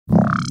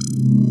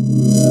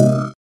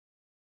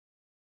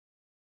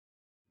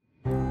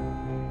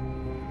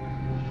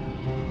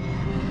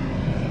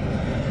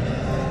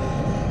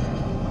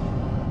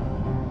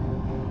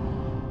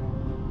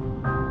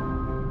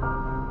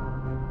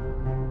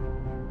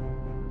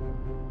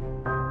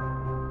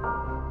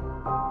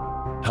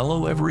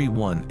Hello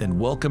everyone and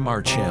welcome our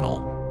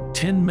channel,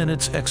 10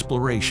 Minutes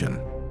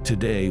Exploration.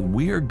 Today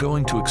we are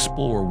going to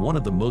explore one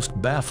of the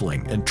most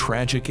baffling and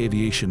tragic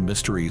aviation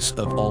mysteries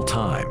of all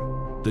time.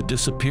 The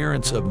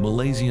disappearance of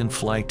Malaysian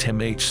Flight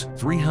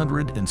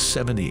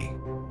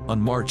MH370. On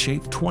March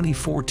 8,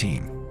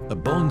 2014, a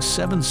Boeing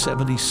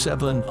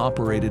 777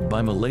 operated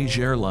by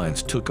Malaysia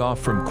Airlines took off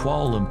from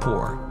Kuala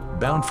Lumpur,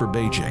 bound for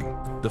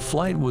Beijing. The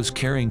flight was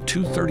carrying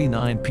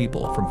 239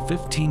 people from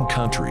 15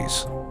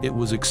 countries. It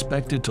was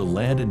expected to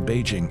land in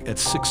Beijing at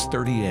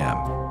 6:30 a.m.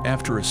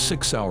 after a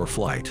 6-hour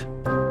flight.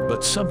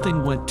 But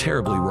something went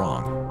terribly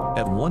wrong.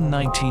 At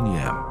 1:19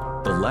 a.m.,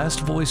 the last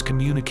voice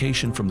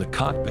communication from the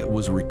cockpit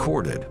was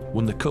recorded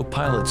when the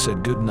co-pilot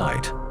said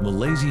 "Good-night,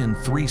 Malaysian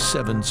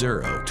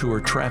 370" to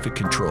her traffic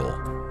control.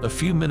 A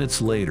few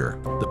minutes later,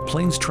 the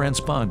plane's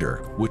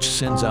transponder, which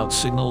sends out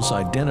signals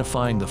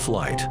identifying the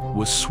flight,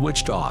 was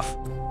switched off.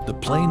 The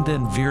plane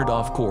then veered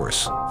off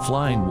course,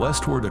 flying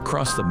westward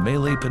across the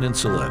Malay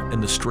Peninsula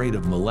and the Strait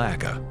of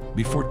Malacca,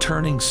 before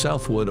turning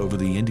southward over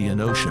the Indian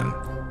Ocean.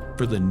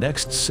 For the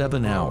next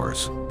 7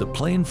 hours, the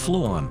plane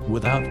flew on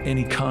without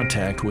any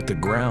contact with the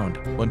ground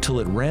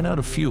until it ran out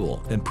of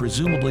fuel and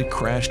presumably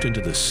crashed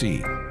into the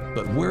sea.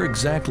 But where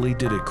exactly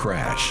did it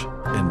crash?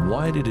 And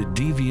why did it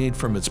deviate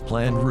from its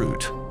planned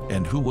route?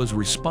 And who was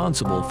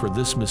responsible for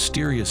this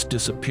mysterious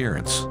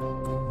disappearance?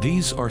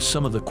 These are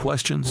some of the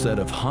questions that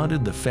have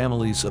haunted the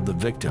families of the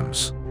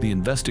victims, the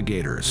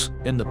investigators,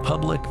 and the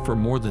public for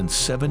more than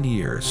 7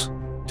 years.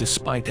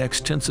 Despite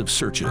extensive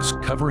searches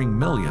covering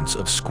millions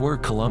of square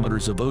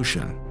kilometers of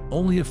ocean,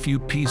 only a few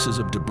pieces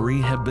of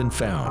debris have been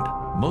found,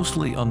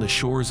 mostly on the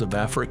shores of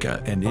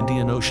Africa and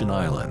Indian Ocean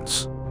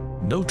islands.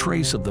 No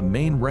trace of the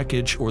main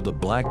wreckage or the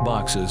black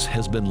boxes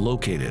has been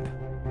located.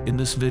 In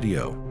this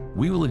video,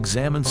 we will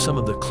examine some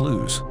of the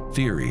clues,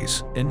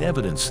 theories, and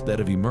evidence that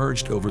have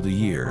emerged over the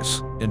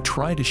years, and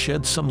try to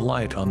shed some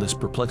light on this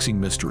perplexing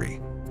mystery.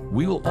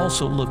 We will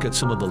also look at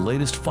some of the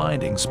latest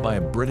findings by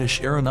a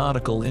British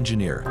aeronautical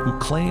engineer who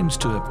claims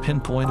to have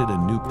pinpointed a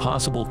new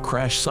possible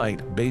crash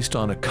site based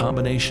on a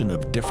combination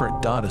of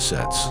different data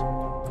sets.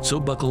 So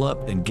buckle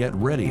up and get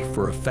ready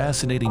for a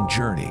fascinating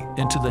journey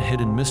into the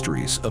hidden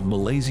mysteries of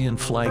Malaysian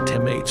Flight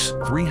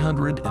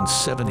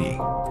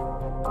MH370.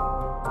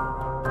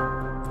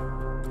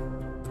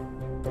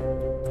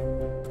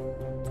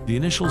 The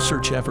initial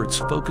search efforts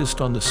focused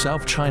on the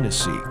South China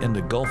Sea and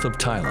the Gulf of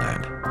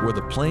Thailand, where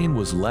the plane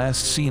was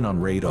last seen on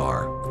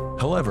radar.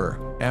 However,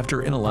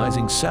 after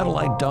analyzing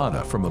satellite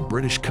data from a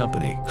British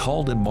company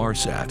called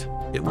Inmarsat,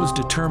 it was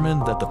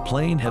determined that the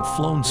plane had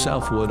flown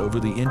southward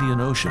over the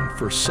Indian Ocean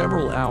for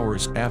several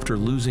hours after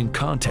losing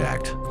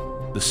contact.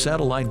 The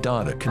satellite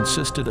data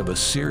consisted of a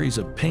series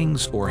of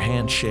pings or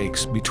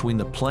handshakes between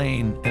the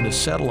plane and a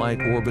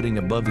satellite orbiting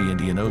above the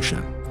Indian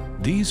Ocean.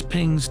 These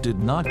pings did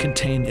not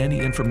contain any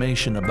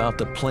information about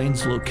the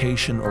plane's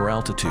location or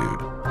altitude,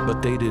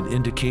 but they did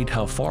indicate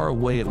how far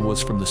away it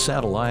was from the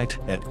satellite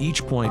at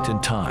each point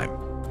in time.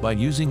 By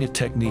using a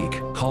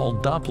technique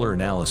called Doppler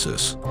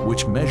analysis,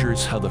 which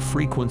measures how the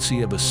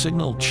frequency of a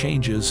signal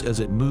changes as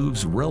it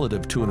moves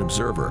relative to an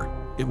observer,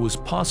 it was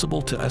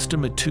possible to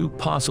estimate two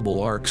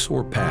possible arcs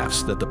or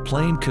paths that the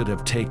plane could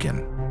have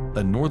taken: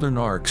 a northern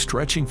arc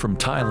stretching from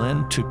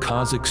Thailand to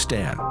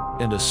Kazakhstan,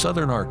 and a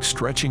southern arc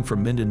stretching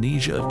from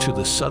Indonesia to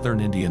the southern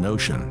Indian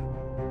Ocean.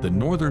 The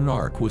northern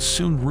arc was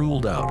soon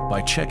ruled out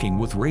by checking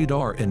with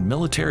radar and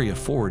military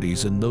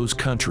authorities in those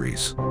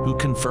countries, who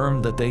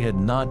confirmed that they had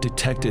not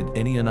detected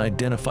any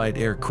unidentified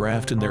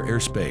aircraft in their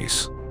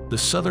airspace. The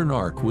southern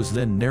arc was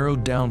then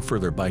narrowed down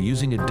further by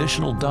using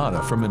additional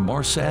data from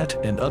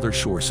Inmarsat and other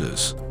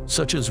sources,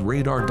 such as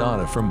radar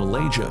data from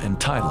Malaysia and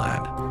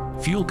Thailand,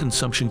 fuel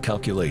consumption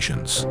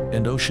calculations,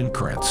 and ocean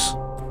currents.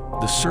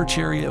 The search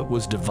area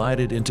was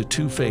divided into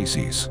two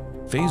phases.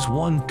 Phase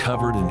 1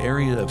 covered an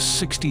area of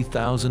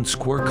 60,000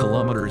 square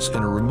kilometers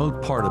in a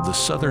remote part of the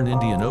southern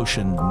Indian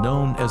Ocean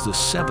known as the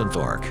 7th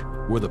Arc,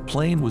 where the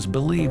plane was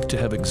believed to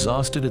have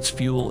exhausted its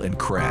fuel and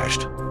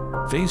crashed.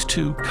 Phase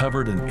 2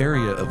 covered an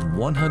area of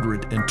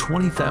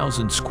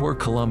 120,000 square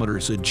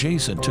kilometers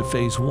adjacent to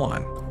Phase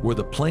 1, where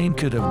the plane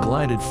could have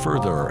glided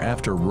further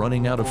after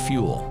running out of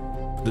fuel.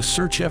 The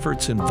search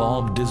efforts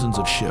involved dozens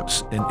of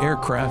ships and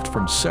aircraft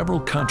from several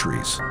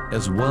countries,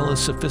 as well as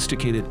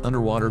sophisticated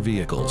underwater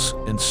vehicles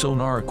and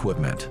sonar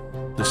equipment.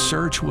 The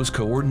search was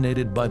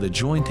coordinated by the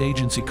Joint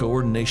Agency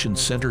Coordination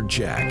Centre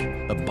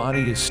JAC, a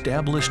body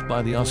established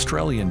by the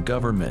Australian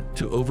government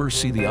to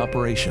oversee the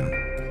operation.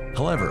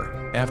 However,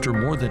 after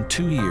more than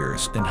 2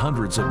 years and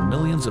hundreds of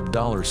millions of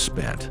dollars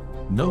spent,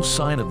 no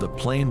sign of the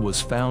plane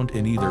was found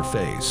in either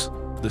phase.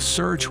 The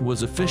search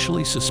was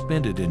officially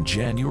suspended in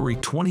January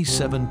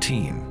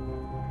 2017.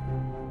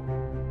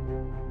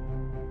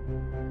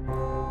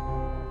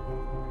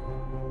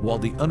 While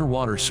the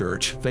underwater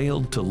search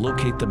failed to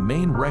locate the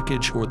main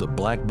wreckage or the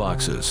black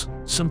boxes,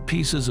 some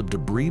pieces of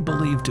debris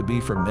believed to be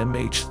from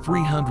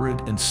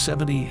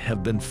MH370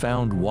 have been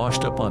found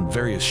washed up on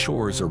various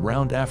shores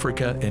around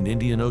Africa and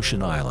Indian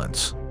Ocean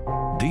islands.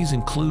 These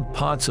include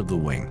parts of the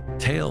wing,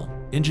 tail,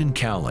 engine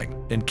cowling,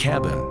 and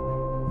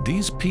cabin.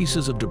 These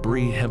pieces of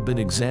debris have been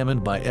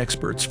examined by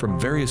experts from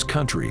various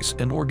countries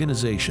and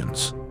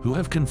organizations who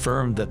have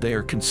confirmed that they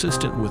are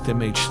consistent with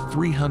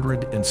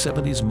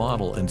MH370's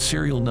model and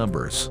serial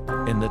numbers,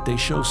 and that they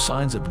show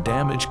signs of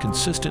damage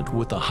consistent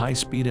with a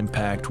high-speed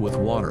impact with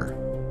water.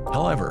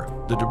 However,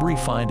 the debris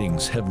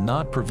findings have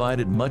not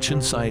provided much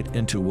insight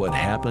into what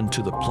happened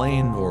to the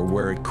plane or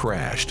where it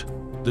crashed.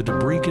 The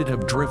debris could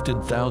have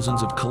drifted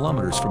thousands of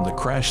kilometers from the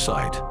crash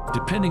site,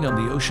 depending on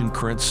the ocean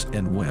currents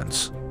and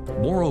winds.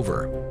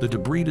 Moreover, the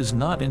debris does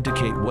not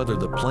indicate whether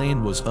the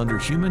plane was under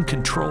human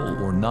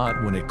control or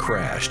not when it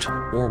crashed,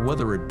 or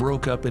whether it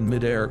broke up in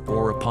midair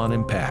or upon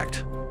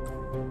impact.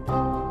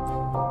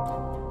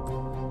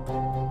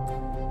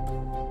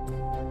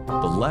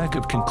 The lack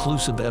of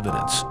conclusive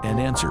evidence and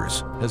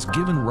answers has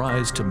given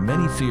rise to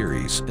many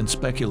theories and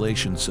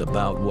speculations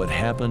about what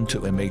happened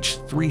to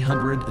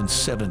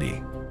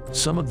MH370.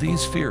 Some of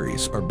these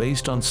theories are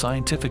based on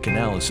scientific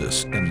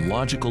analysis and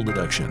logical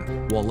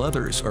deduction, while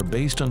others are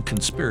based on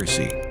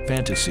conspiracy,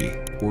 fantasy,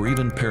 or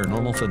even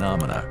paranormal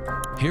phenomena.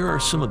 Here are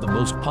some of the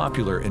most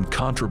popular and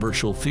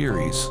controversial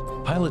theories.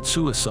 Pilot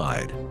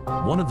suicide.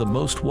 One of the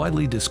most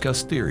widely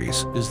discussed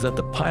theories is that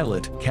the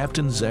pilot,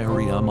 Captain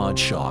Zahiri Ahmad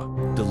Shah,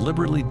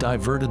 deliberately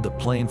diverted the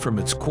plane from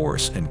its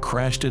course and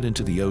crashed it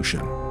into the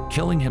ocean,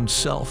 killing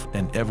himself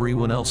and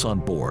everyone else on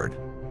board.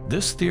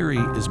 This theory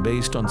is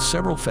based on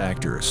several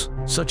factors,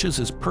 such as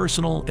his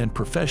personal and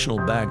professional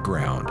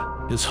background,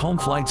 his home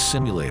flight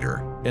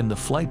simulator, and the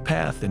flight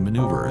path and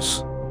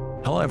maneuvers.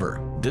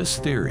 However, this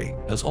theory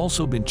has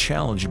also been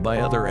challenged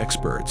by other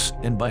experts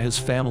and by his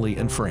family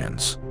and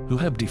friends, who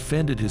have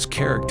defended his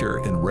character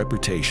and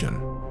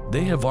reputation.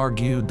 They have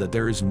argued that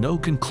there is no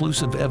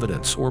conclusive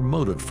evidence or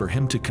motive for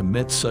him to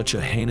commit such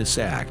a heinous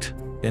act,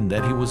 and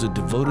that he was a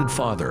devoted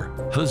father,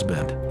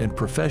 husband, and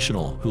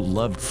professional who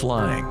loved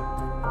flying.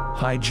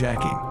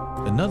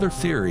 Hijacking. Another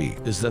theory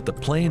is that the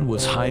plane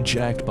was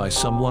hijacked by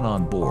someone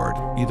on board,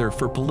 either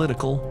for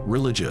political,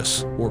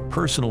 religious, or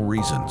personal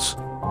reasons.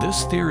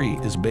 This theory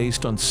is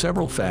based on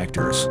several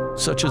factors,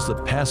 such as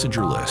the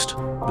passenger list,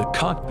 the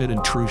cockpit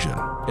intrusion,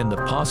 and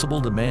the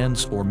possible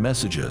demands or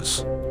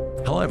messages.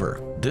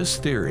 However, this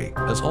theory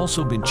has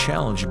also been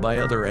challenged by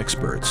other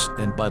experts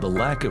and by the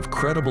lack of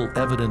credible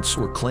evidence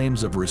or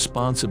claims of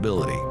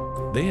responsibility.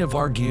 They have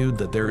argued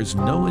that there is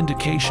no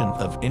indication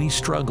of any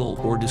struggle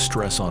or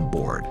distress on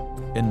board,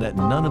 and that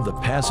none of the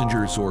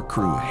passengers or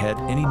crew had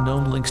any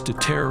known links to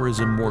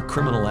terrorism or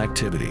criminal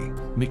activity.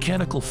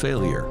 Mechanical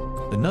failure.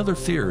 Another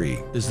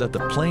theory is that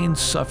the plane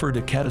suffered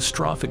a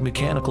catastrophic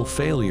mechanical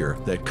failure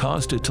that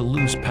caused it to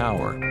lose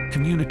power,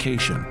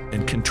 communication,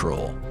 and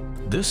control.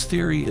 This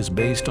theory is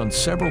based on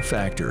several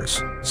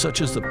factors,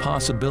 such as the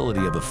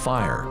possibility of a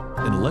fire,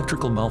 an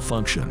electrical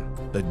malfunction,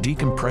 a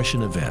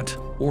decompression event,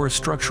 or a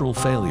structural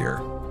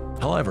failure.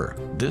 However,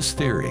 this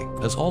theory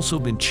has also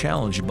been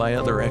challenged by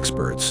other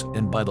experts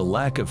and by the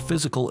lack of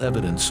physical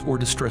evidence or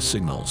distress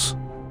signals.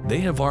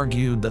 They have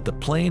argued that the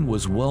plane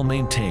was well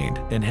maintained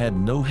and had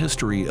no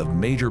history of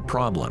major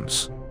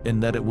problems,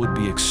 and that it would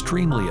be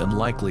extremely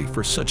unlikely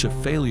for such a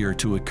failure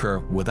to occur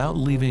without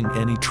leaving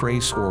any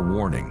trace or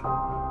warning.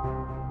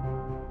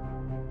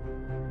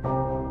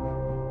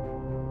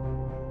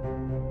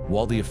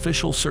 While the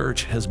official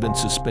search has been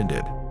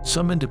suspended,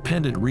 some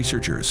independent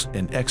researchers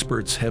and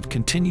experts have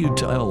continued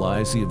to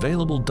analyze the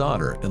available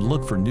data and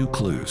look for new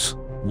clues.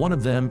 One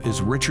of them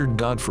is Richard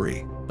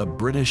Godfrey, a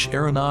British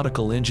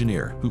aeronautical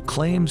engineer who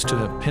claims to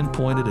have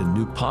pinpointed a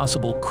new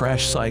possible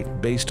crash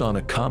site based on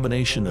a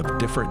combination of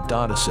different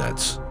data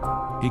sets.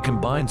 He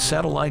combined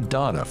satellite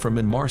data from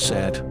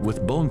Inmarsat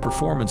with Boeing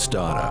performance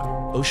data,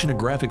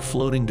 oceanographic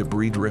floating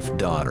debris drift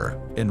data,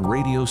 and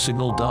radio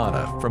signal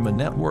data from a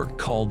network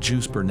called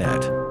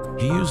JUICERnet.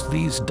 He used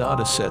these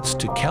data sets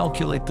to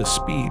calculate the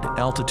speed,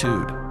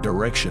 altitude,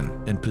 direction,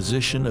 and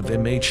position of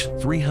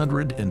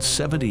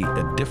MH370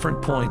 at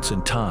different points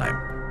in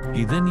time.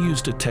 He then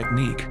used a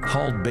technique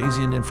called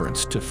Bayesian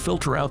inference to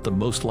filter out the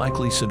most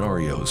likely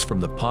scenarios from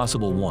the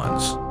possible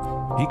ones.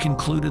 He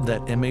concluded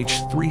that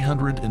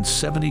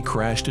MH370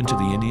 crashed into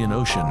the Indian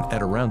Ocean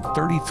at around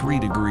 33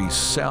 degrees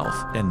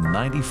south and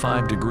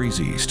 95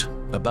 degrees east,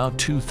 about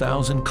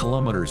 2,000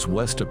 kilometers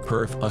west of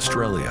Perth,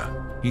 Australia.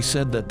 He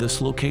said that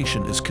this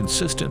location is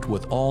consistent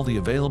with all the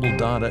available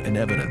data and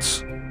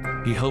evidence.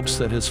 He hopes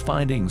that his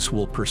findings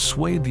will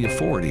persuade the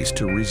authorities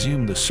to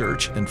resume the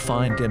search and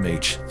find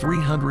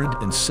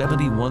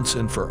MH370 once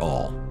and for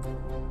all.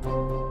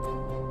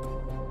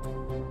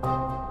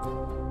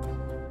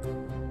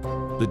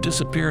 The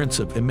disappearance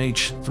of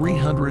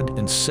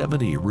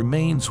MH370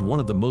 remains one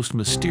of the most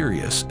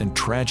mysterious and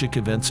tragic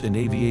events in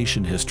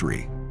aviation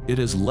history. It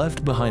has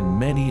left behind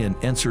many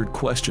unanswered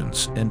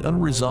questions and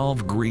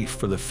unresolved grief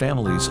for the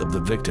families of the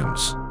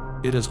victims.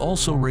 It has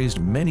also raised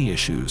many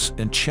issues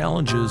and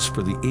challenges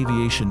for the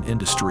aviation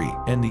industry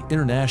and the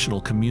international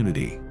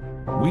community.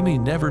 We may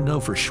never know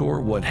for sure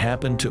what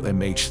happened to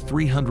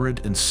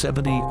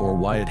MH370 or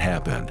why it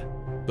happened,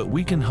 but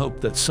we can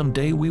hope that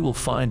someday we will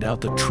find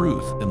out the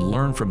truth and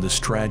learn from this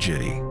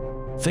tragedy.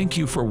 Thank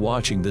you for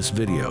watching this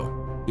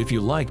video. If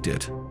you liked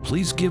it,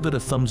 please give it a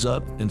thumbs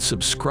up and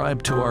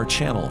subscribe to our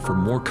channel for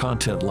more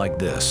content like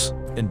this.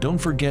 And don't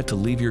forget to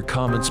leave your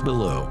comments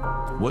below.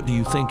 What do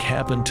you think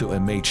happened to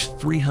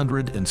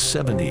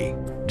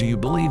MH370? Do you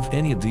believe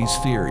any of these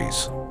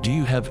theories? Do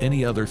you have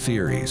any other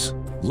theories?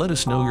 Let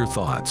us know your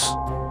thoughts.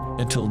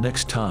 Until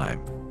next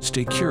time,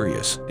 stay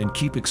curious and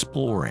keep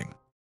exploring.